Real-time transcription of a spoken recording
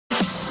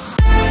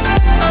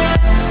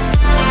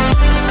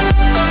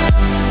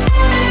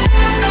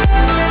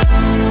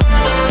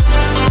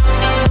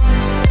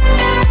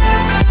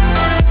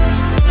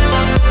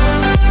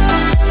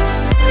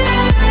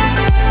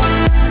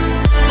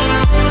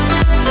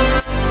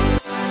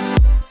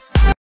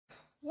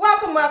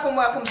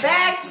welcome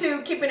back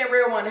to Keeping It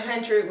Real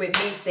 100 with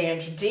me,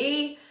 Sandra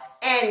D.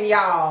 And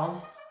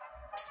y'all,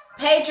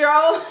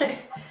 Pedro is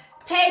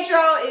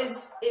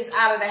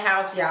out of the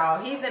house,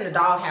 y'all. He's in the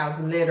doghouse,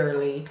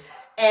 literally.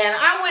 And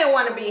I wouldn't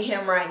want to be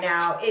him right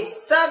now. It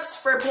sucks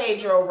for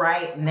Pedro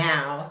right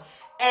now.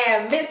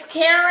 And Miss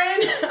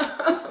Karen,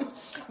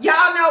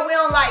 y'all know we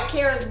don't like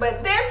Karens,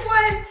 but this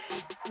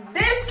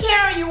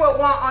Karen you would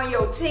want on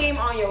your team,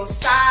 on your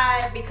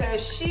side,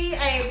 because she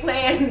ain't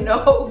playing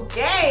no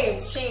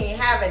games. She ain't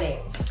having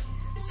it.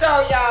 So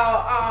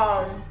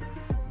y'all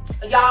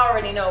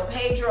already know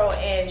Pedro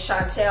and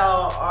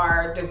Chantel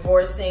are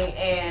divorcing,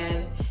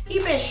 and he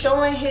been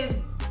showing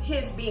his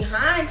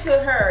behind to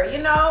her, you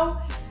know,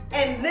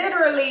 and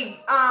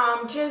literally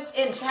just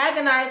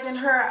antagonizing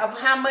her of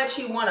how much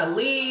he want to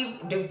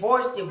leave.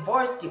 Divorce.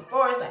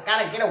 I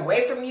gotta get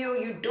away from you.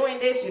 You doing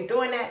this, you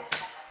doing that.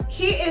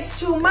 He is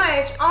too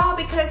much, all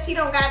because he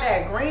don't got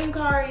that green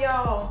card,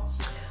 y'all.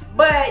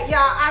 But y'all,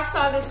 I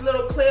saw this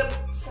little clip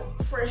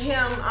for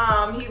him.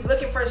 He's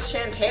looking for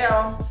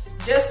Chantel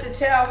just to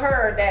tell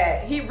her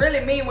that he really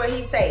mean what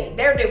he say.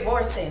 They're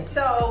divorcing.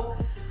 So,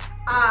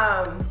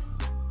 y'all,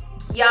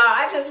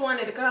 I just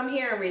wanted to come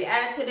here and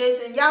react to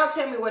this, and y'all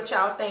tell me what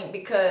y'all think,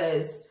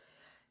 because,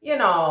 you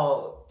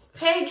know,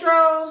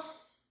 Pedro,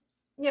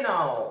 you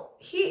know,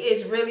 he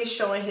is really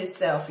showing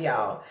himself,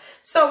 y'all.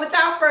 So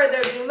without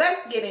further ado,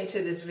 let's get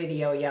into this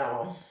video,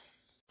 y'all.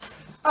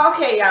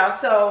 Okay, y'all,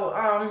 so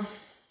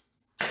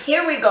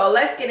here we go.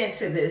 Let's get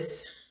into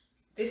this.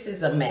 This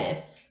is a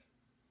mess.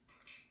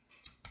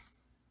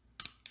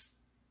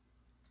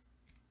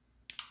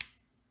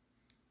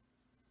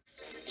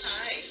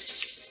 Hi.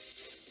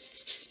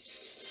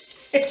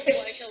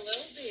 Why, hello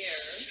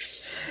there.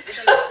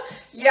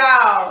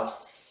 Y'all,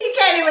 he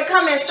can't even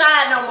come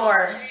inside no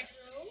more.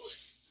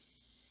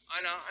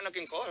 I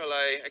can call her,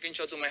 like, I can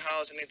show to my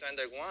house anytime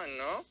they want,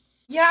 no?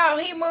 Y'all,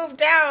 he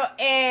moved out,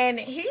 and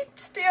he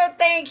still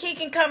think he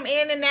can come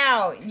in and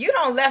out. You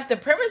don't left the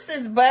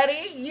premises,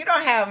 buddy. You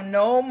don't have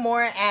no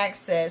more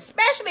access,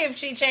 especially if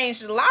she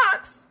changed the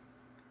locks.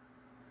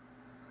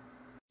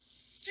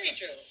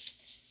 Pedro,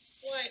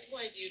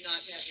 why do you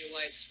not have your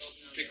wife's phone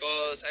number?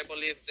 Because I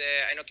believe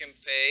that I can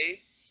pay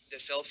the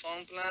cell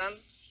phone plan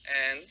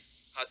and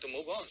have to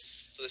move on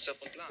to the cell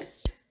phone plan.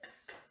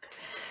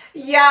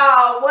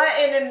 Y'all, what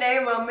in the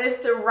name of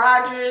Mr.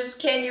 Rogers,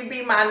 can you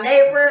be my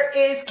neighbor,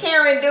 is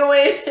Karen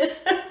doing?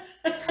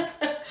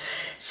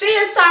 She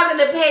is talking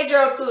to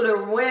Pedro through the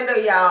window,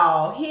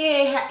 y'all.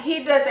 He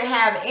doesn't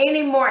have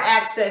any more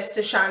access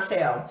to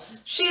Chantel.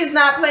 She is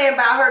not playing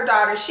about her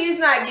daughter. She's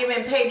not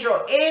giving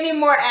Pedro any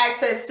more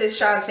access to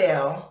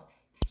Chantel.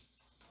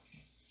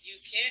 You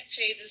can't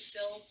pay the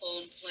cell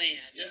phone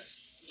plan,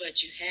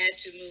 but you had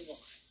to move on.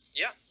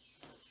 Yeah.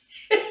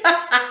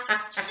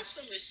 Have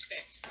some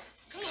respect.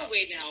 Go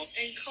away now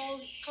and call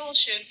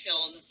Chantel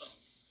on the phone.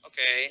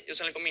 Okay,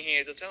 just only coming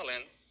here to tell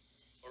them,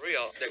 for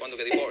real, they're going to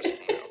get divorced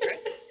from her, okay?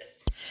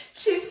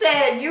 She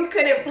said you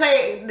couldn't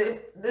pay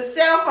the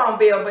cell phone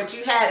bill, but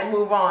you had to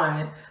move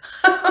on.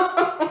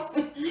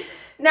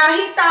 Now,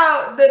 he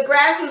thought the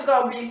grass was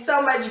going to be so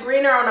much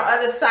greener on the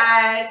other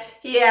side.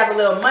 He had a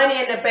little money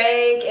in the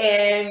bank,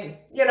 and,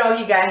 you know,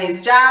 he got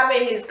his job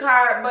and his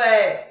car,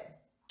 but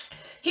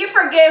he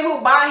forget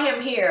who bought him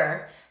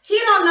here. He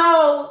don't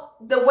know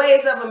the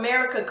ways of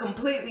America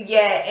completely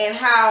yet, and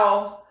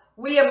how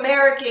we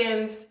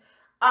Americans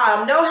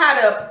know how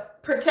to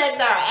protect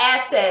our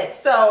assets.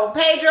 So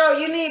Pedro,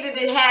 you needed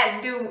to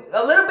do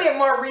a little bit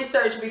more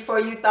research before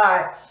you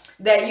thought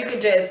that you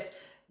could just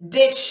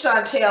ditch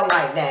Chantel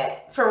like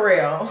that, for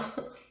real.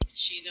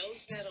 She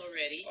knows that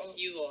already. Oh.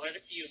 You've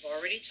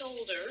already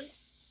told her.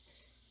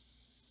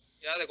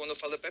 Yeah, they're going to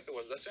file the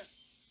paperwork, that's it.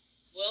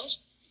 Well,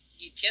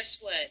 guess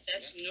what?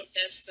 That's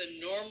the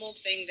normal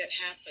thing that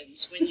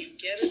happens when you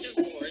get a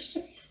divorce.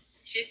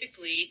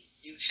 Typically,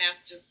 you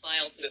have to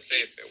file the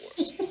paperwork.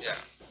 Yeah.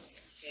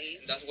 Okay.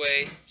 And that's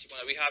way she's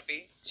gonna be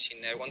happy. She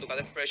never want to get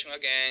depression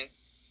again.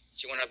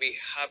 She gonna be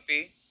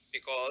happy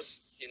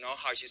because you know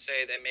how she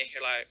say they make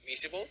her like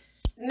miserable.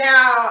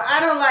 Now,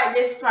 I don't like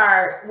this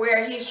part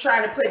where he's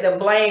trying to put the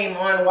blame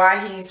on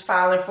why he's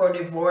filing for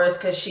divorce,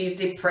 because she's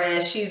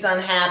depressed, she's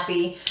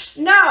unhappy.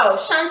 No,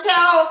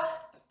 Chantel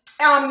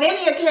on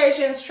many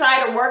occasions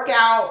try to work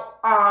out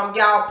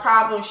y'all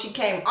problems. She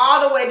came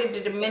all the way to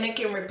the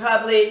Dominican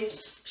Republic.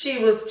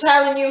 She was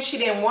telling you she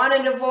didn't want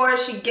a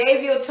divorce. She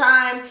gave you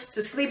time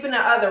to sleep in the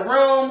other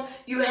room.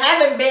 You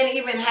haven't been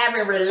even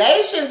having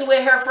relations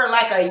with her for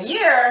like a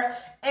year.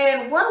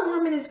 And what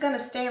woman is going to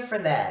stand for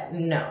that?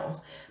 No.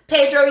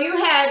 Pedro, you the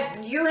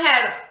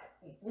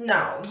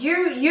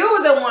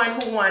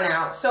one who won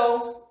out.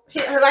 So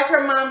like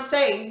her mom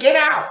say, get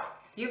out.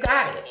 You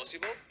got it.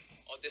 Possible?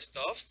 All this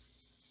stuff.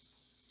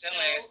 No,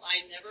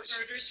 I never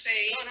heard her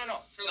say her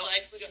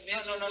life was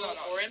miserable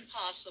or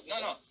impossible.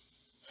 No.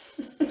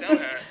 Tell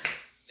her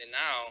that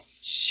now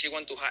she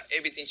want to have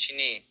everything she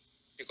need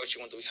because she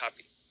want to be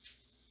happy.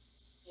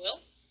 Well,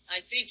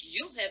 I think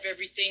you'll have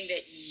everything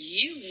that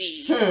you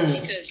need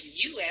because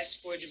you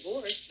asked for a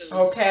divorce, so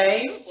you're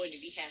going to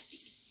be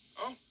happy.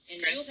 Oh, okay.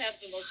 And you'll have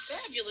the most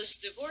fabulous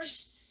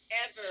divorce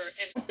ever.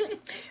 And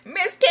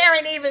Miss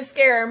Karen even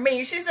scaring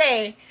me. She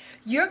say,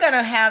 you're going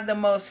to have the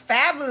most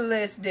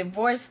fabulous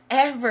divorce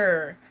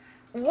ever.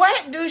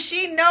 What do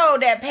she know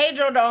that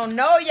Pedro don't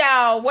know,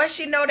 y'all? What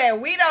she know that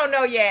we don't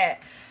know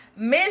yet?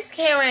 Miss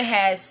Karen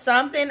has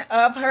something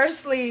up her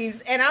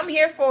sleeves, and I'm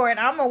here for it.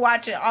 I'm going to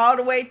watch it all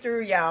the way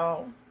through,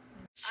 y'all.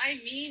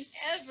 I mean,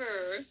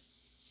 ever.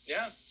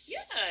 Yeah. Yeah,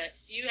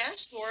 you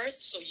asked for it,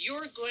 so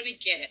you're going to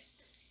get it.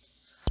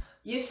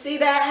 You see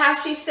that, how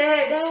she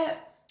said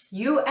that?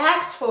 You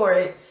asked for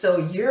it, so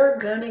you're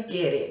going to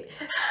get it.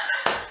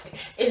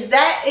 If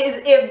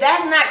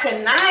that's not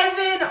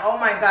conniving, oh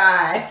my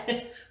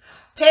God.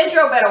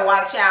 Pedro better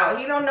watch out.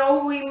 He don't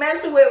know who he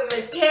messing with,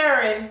 Miss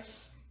Karen.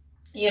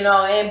 You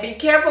know, and be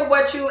careful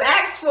what you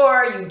ask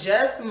for. You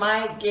just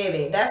might get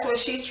it. That's what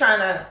she's trying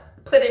to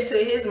put into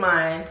his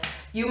mind.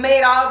 You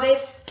made all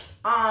this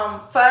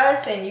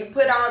fuss and you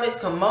put all this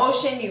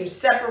commotion. You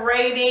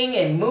separating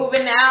and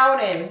moving out,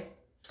 and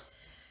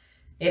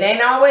it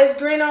ain't always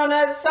green on the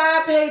other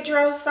side,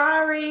 Pedro.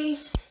 Sorry.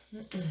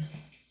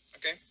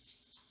 Okay.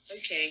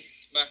 Okay.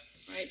 Bye.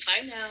 All right,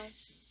 bye now.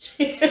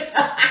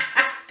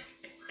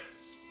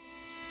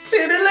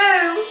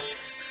 Toodaloo.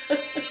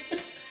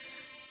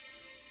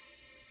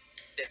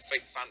 They're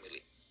fake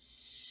family.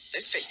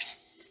 They're fake.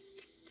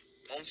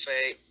 Mom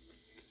fake.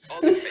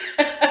 All the fake.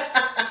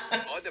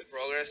 All the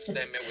progress they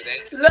made with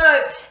them.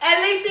 Look,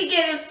 at least he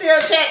can still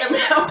check the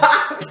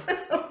mailbox.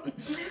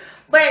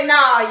 But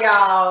no,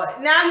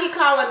 y'all. Now he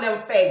calling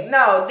them fake.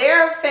 No,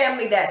 they're a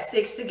family that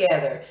sticks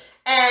together.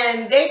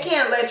 And they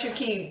can't let you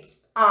keep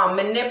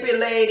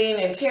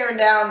manipulating and tearing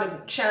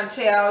down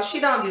Chantel. She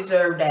don't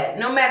deserve that.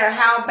 No matter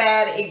how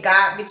bad it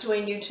got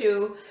between you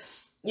two,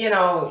 you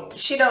know,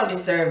 she don't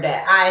deserve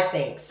that, I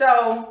think.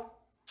 So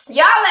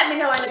y'all let me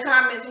know in the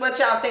comments what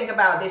y'all think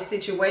about this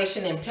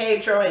situation, and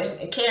Pedro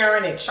and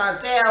Karen and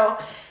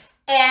Chantel.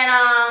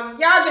 And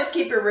y'all just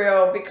keep it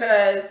real,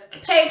 because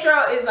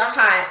Pedro is a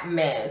hot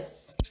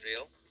mess.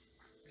 Real.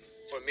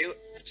 For me,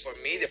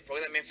 the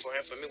program for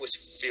her, for me,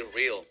 was feel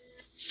real.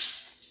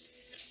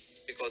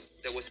 Because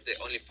there was the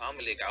only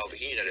family guy over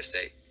here in the United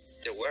States.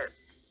 There were.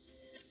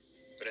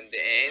 But in the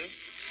end,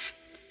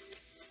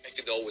 I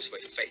feel they always were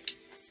fake.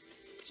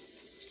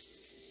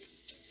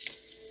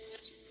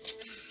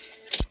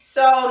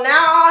 So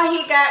now all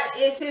he got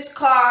is his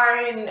car,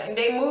 and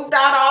they moved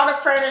out all the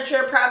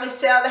furniture, probably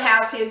sell the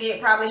house. He'll get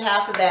probably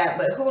half of that,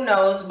 but who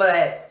knows.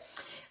 But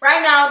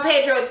right now,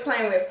 Pedro is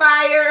playing with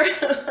fire.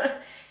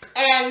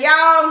 And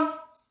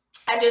y'all,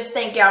 I just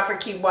thank y'all for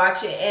keep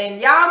watching,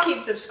 and y'all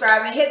keep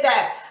subscribing. Hit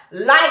that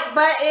like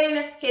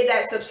button, hit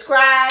that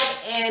subscribe,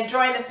 and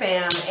join the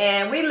fam.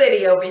 And we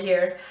litty over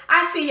here.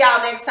 I see y'all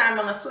next time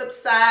on the flip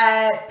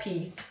side.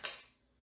 Peace.